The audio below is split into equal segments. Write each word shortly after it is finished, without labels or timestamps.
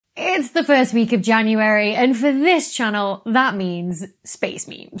It's the first week of January, and for this channel, that means space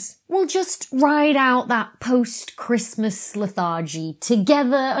memes. We'll just ride out that post-Christmas lethargy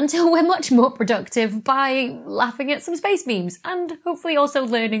together until we're much more productive by laughing at some space memes, and hopefully also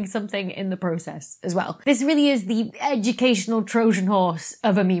learning something in the process as well. This really is the educational Trojan horse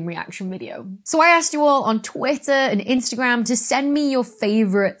of a meme reaction video. So I asked you all on Twitter and Instagram to send me your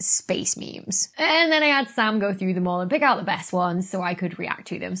favourite space memes. And then I had Sam go through them all and pick out the best ones so I could react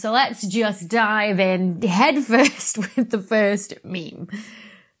to them. So let's just dive in head first with the first meme.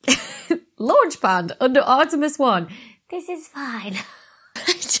 Launch pad under Artemis 1. This is fine.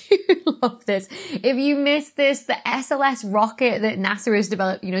 I do love this. If you missed this, the SLS rocket that NASA has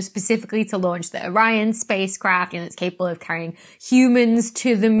developed, specifically to launch the Orion spacecraft, it's capable of carrying humans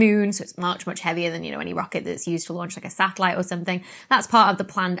to the moon. So it's much, much heavier than, any rocket that's used to launch like a satellite or something. That's part of the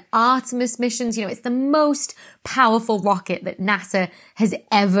planned Artemis missions. It's the most powerful rocket that NASA has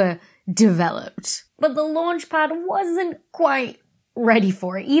ever developed. But the launch pad wasn't quite ready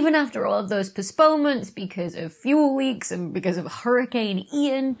for it, even after all of those postponements because of fuel leaks and because of Hurricane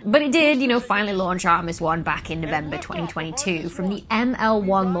Ian. But it did, finally launch Artemis 1 back in November 2022 from the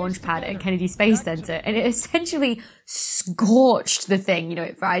ML1 launch pad at Kennedy Space Center, and it essentially scorched the thing.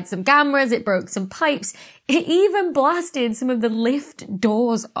 It fried some cameras, it broke some pipes, it even blasted some of the lift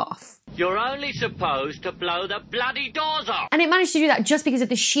doors off. You're only supposed to blow the bloody doors off! And it managed to do that just because of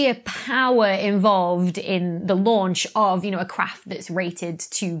the sheer power involved in the launch of, a craft that's rated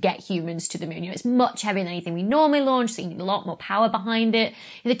to get humans to the moon. It's much heavier than anything we normally launch, so you need a lot more power behind it.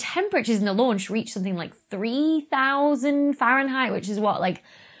 The temperatures in the launch reach something like 3,000 Fahrenheit, which is what,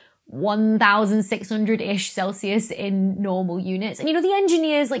 1,600-ish Celsius in normal units. And the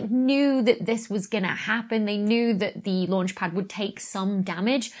engineers knew that this was gonna happen. They knew that the launch pad would take some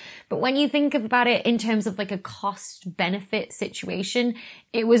damage. But when you think about it in terms of a cost benefit situation,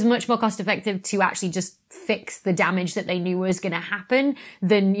 it was much more cost effective to actually just fix the damage that they knew was gonna happen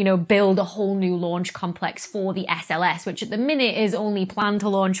than, build a whole new launch complex for the SLS, which at the minute is only planned to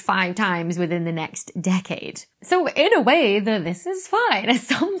launch 5 times within the next decade. So in a way, this is fine. It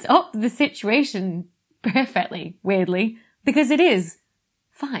sums up the situation perfectly, weirdly, because it is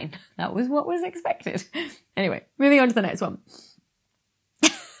fine. That was what was expected. Anyway, moving on to the next one.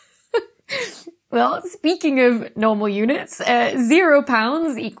 Well, speaking of normal units, 0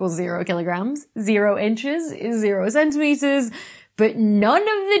 pounds equals 0 kilograms, 0 inches is 0 centimeters, but none of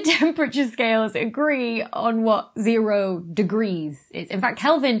the temperature scales agree on what 0 degrees is. In fact,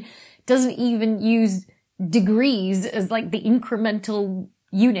 Kelvin doesn't even use degrees as the incremental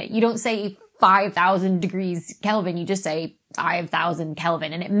unit. You don't say 5,000 degrees Kelvin, you just say 5,000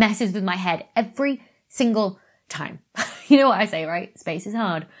 Kelvin, and it messes with my head every single time. You know what I say, right? Space is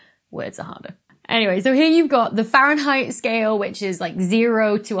hard. Words are harder. Anyway, so here you've got the Fahrenheit scale, which is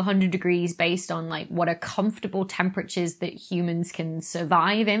 0 to 100 degrees based on what are comfortable temperatures that humans can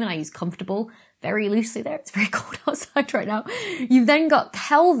survive in. And I use comfortable very loosely there. It's very cold outside right now. You've then got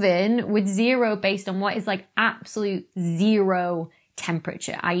Kelvin with 0 based on what is absolute 0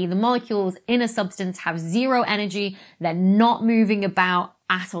 temperature, i.e. the molecules in a substance have 0 energy. They're not moving about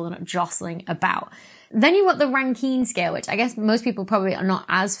at all. They're not jostling about. Then you've got the Rankine scale, which I guess most people probably are not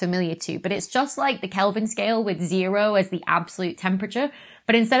as familiar to, but it's just like the Kelvin scale with 0 as the absolute temperature.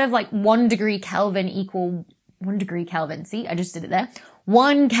 But instead of 1 degree Kelvin equal 1 degree Kelvin, see, I just did it there.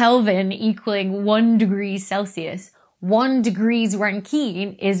 1 Kelvin equaling 1 degree Celsius. 1 degrees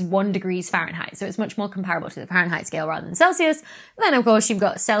Rankine is 1 degrees Fahrenheit. So it's much more comparable to the Fahrenheit scale rather than Celsius. Then of course you've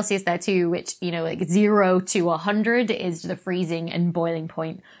got Celsius there too, which, 0 to 100 is the freezing and boiling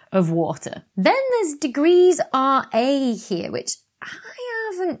point of water. Then there's degrees RA here, which I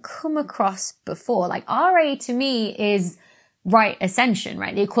haven't come across before. RA to me is right ascension,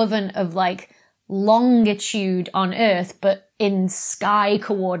 right? The equivalent of longitude on Earth, but in sky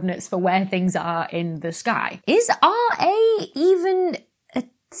coordinates for where things are in the sky. Is RA even a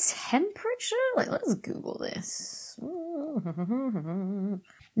temperature? Let's Google this.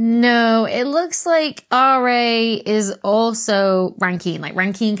 No, it looks like RA is also Rankine.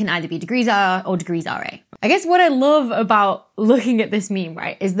 Rankine can either be degrees R or degrees RA. I guess what I love about looking at this meme,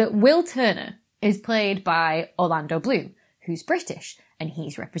 right, is that Will Turner is played by Orlando Bloom, who's British, and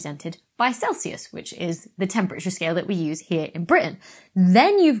he's represented by Celsius, which is the temperature scale that we use here in Britain.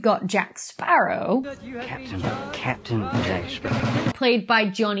 Then you've got Jack Sparrow, Captain Jack Sparrow, played by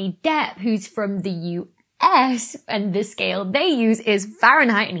Johnny Depp, who's from the US, and the scale they use is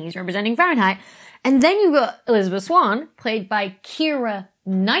Fahrenheit, and he's representing Fahrenheit. And then you've got Elizabeth Swann, played by Keira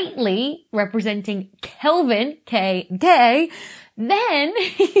Knightley, representing Kelvin, K. Then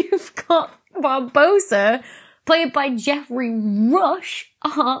you've got Barbosa, played by Jeffrey Rush,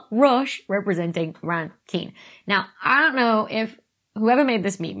 Rush representing Rankine. Now, I don't know if whoever made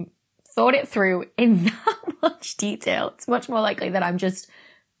this meme thought it through in that much detail. It's much more likely that I'm just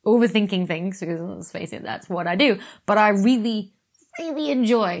overthinking things, because let's face it, that's what I do. But I really, really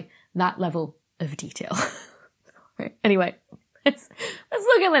enjoy that level of detail. Right. Anyway, let's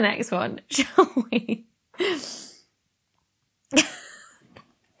look at the next one, shall we?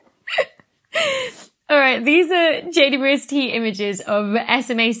 Alright, these are JWST images of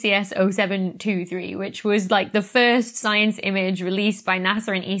SMACS 0723, which was like the first science image released by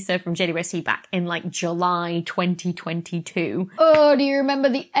NASA and ESA from JWST back in like July 2022. Oh, do you remember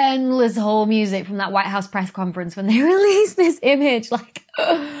the endless whole music from that White House press conference when they released this image? Like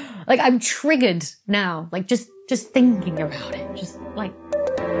I'm triggered now, like just thinking about it, just like...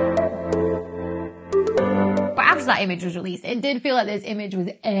 But after that image was released, it did feel like this image was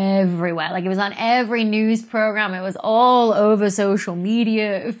everywhere. Like it was on every news program. It was all over social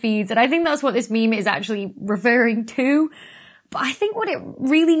media feeds. And I think that's what this meme is actually referring to. But I think what it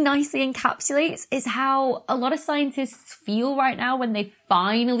really nicely encapsulates is how a lot of scientists feel right now when they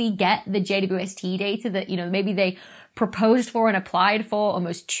finally get the JWST data that, you know, maybe they proposed for and applied for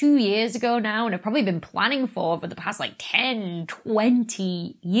almost 2 years ago now and have probably been planning for the past like 10,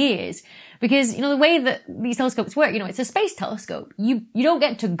 20 years. Because, you know, the way that these telescopes work, you know, it's a space telescope. You don't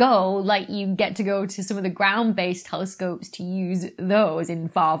get to go like you get to go to some of the ground-based telescopes to use those in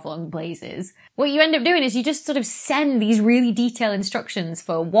far-flung places. What you end up doing is you just sort of send these really detailed instructions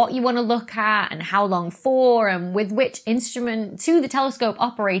for what you want to look at and how long for and with which instrument to the telescope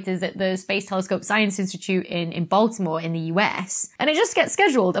operators at the Space Telescope Science Institute in Baltimore in the US. And it just gets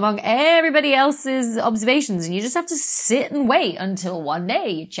scheduled among everybody else's observations, and you just have to sit and wait until one day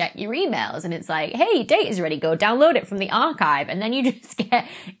you check your email and it's like, hey, date is ready, go download it from the archive. And then you just get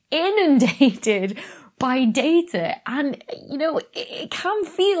inundated by data. And, you know, it can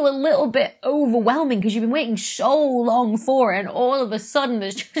feel a little bit overwhelming because you've been waiting so long for it. And all of a sudden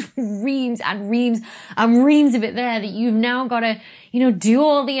there's just reams and reams and reams of it there that you've now got to, you know, do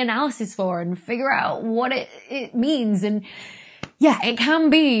all the analysis for and figure out what it means. And yeah, it can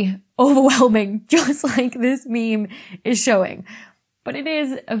be overwhelming, just like this meme is showing. But it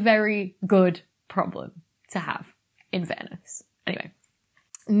is a very good problem to have, in fairness. Anyway,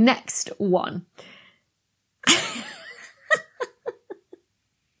 next one.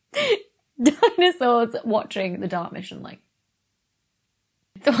 Dinosaurs watching the DART mission, like.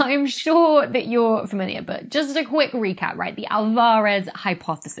 So I'm sure that you're familiar, but just a quick recap, right? The Alvarez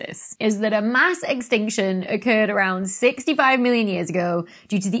hypothesis is that a mass extinction occurred around 65 million years ago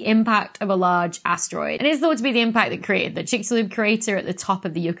due to the impact of a large asteroid. And it's thought to be the impact that created the Chicxulub crater at the top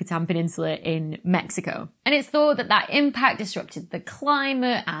of the Yucatan Peninsula in Mexico. And it's thought that that impact disrupted the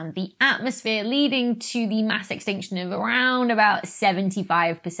climate and the atmosphere, leading to the mass extinction of around about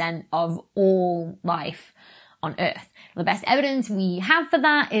 75% of all life on Earth. The best evidence we have for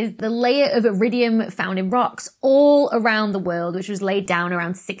that is the layer of iridium found in rocks all around the world, which was laid down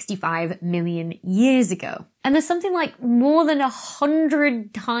around 65 million years ago. And there's something like more than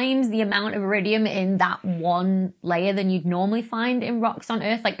 100 times the amount of iridium in that one layer than you'd normally find in rocks on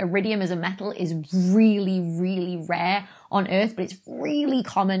Earth. Like iridium as a metal is really, really rare on Earth, but it's really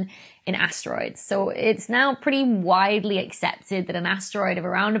common in asteroids. So it's now pretty widely accepted that an asteroid of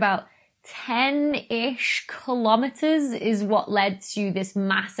around about 10-ish kilometers is what led to this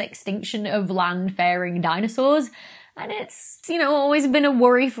mass extinction of land-faring dinosaurs. And it's, you know, always been a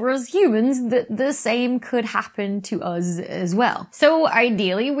worry for us humans that the same could happen to us as well. So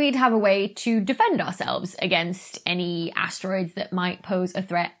ideally, we'd have a way to defend ourselves against any asteroids that might pose a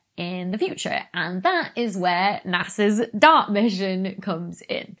threat in the future. And that is where NASA's DART mission comes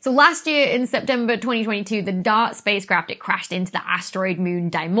in. So last year in September 2022, the DART spacecraft, it crashed into the asteroid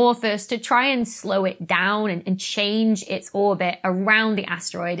moon Dimorphos to try and slow it down and change its orbit around the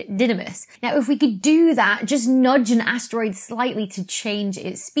asteroid Dynamis. Now, if we could do that, just nudge an asteroid slightly to change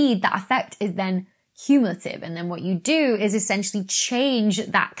its speed, that effect is then cumulative. And then what you do is essentially change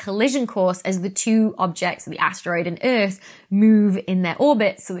that collision course as the two objects, the asteroid and Earth, move in their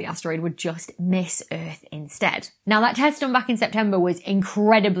orbits, so the asteroid would just miss Earth instead. Now that test done back in September was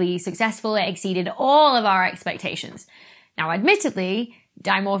incredibly successful. It exceeded all of our expectations. Now admittedly,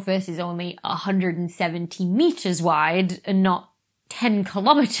 Dimorphos is only 170 meters wide and not 10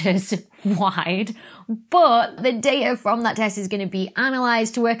 kilometers wide, but the data from that test is going to be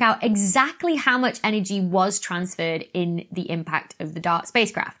analyzed to work out exactly how much energy was transferred in the impact of the DART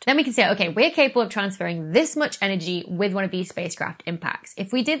spacecraft. Then we can say, okay, we're capable of transferring this much energy with one of these spacecraft impacts.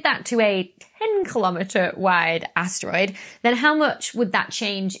 If we did that to a 10-kilometer wide asteroid, then how much would that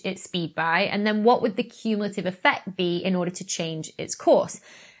change its speed by? And then what would the cumulative effect be in order to change its course?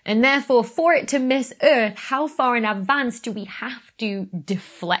 And therefore, for it to miss Earth, how far in advance do we have to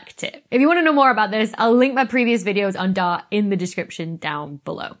deflect it? If you want to know more about this, I'll link my previous videos on DART in the description down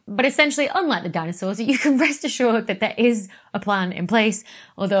below. But essentially, unlike the dinosaurs, you can rest assured that there is a plan in place,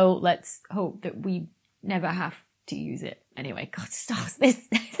 although let's hope that we never have to use it. Anyway, God, stars, this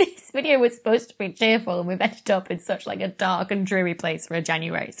video was supposed to be cheerful and we've ended up in such like a dark and dreary place for a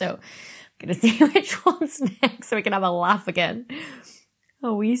January. So I'm going to see which one's next so we can have a laugh again.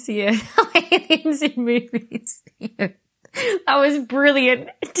 Oh, we see it. Aliens in movies. That was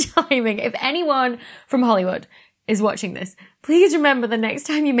brilliant timing. If anyone from Hollywood is watching this, please remember the next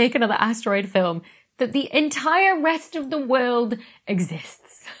time you make another asteroid film that the entire rest of the world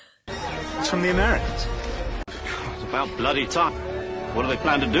exists. It's from the Americans. It's about bloody time. What do they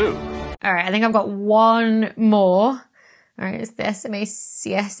plan to do? All right, I think I've got one more. All right, it's the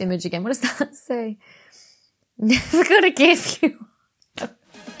SMACS image again. What does that say? Never gonna give you...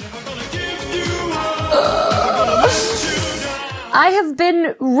 I have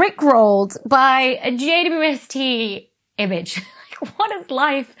been rickrolled by a JWST image. What has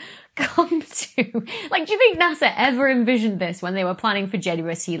life come to? Like, do you think NASA ever envisioned this when they were planning for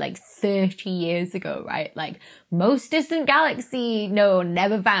JWST like 30 years ago, right? Like, most distant galaxy, no,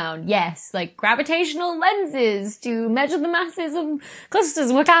 never found. Yes, like gravitational lenses to measure the masses of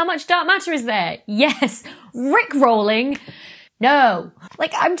clusters, work out how much dark matter is there. Yes, rickrolling. No,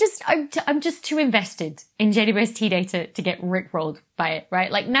 like I'm just too invested in JWST data to get rickrolled by it,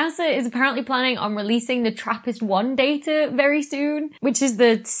 right? Like NASA is apparently planning on releasing the TRAPPIST-1 data very soon, which is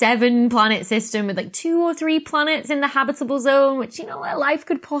the 7-planet system with like 2 or 3 planets in the habitable zone, which, you know, where life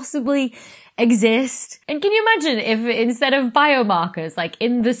could possibly exist. And can you imagine if instead of biomarkers, like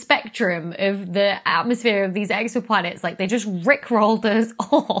in the spectrum of the atmosphere of these exoplanets, like they just rickrolled us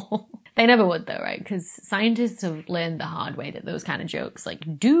all? They never would though, right? Because scientists have learned the hard way that those kind of jokes,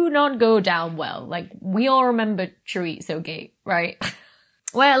 like, do not go down well. Like, we all remember Chorizo Gate, right?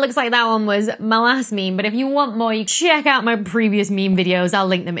 Well, it looks like that one was my last meme, but if you want more, you check out my previous meme videos. I'll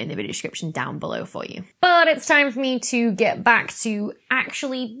link them in the video description down below for you. But it's time for me to get back to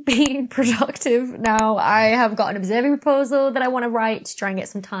actually being productive. Now, I have got an observing proposal that I want to write to try and get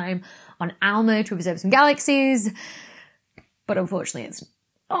some time on ALMA to observe some galaxies. But unfortunately, it's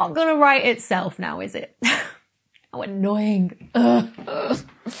not gonna write itself now, is it? How annoying. Alright,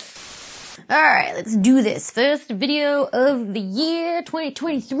 let's do this. First video of the year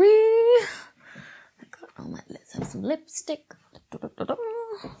 2023. Let's have some lipstick. There's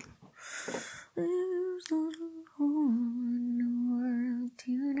not a hole in the world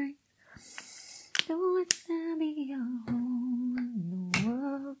tonight. Don't let there be a hole in the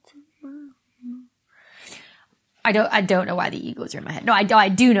world tomorrow. I don't know why the Eagles are in my head. No, I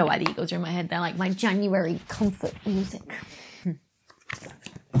do know why the Eagles are in my head. They're like my January comfort music.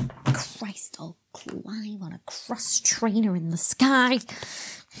 Christ, I'll climb on a cross trainer in the sky.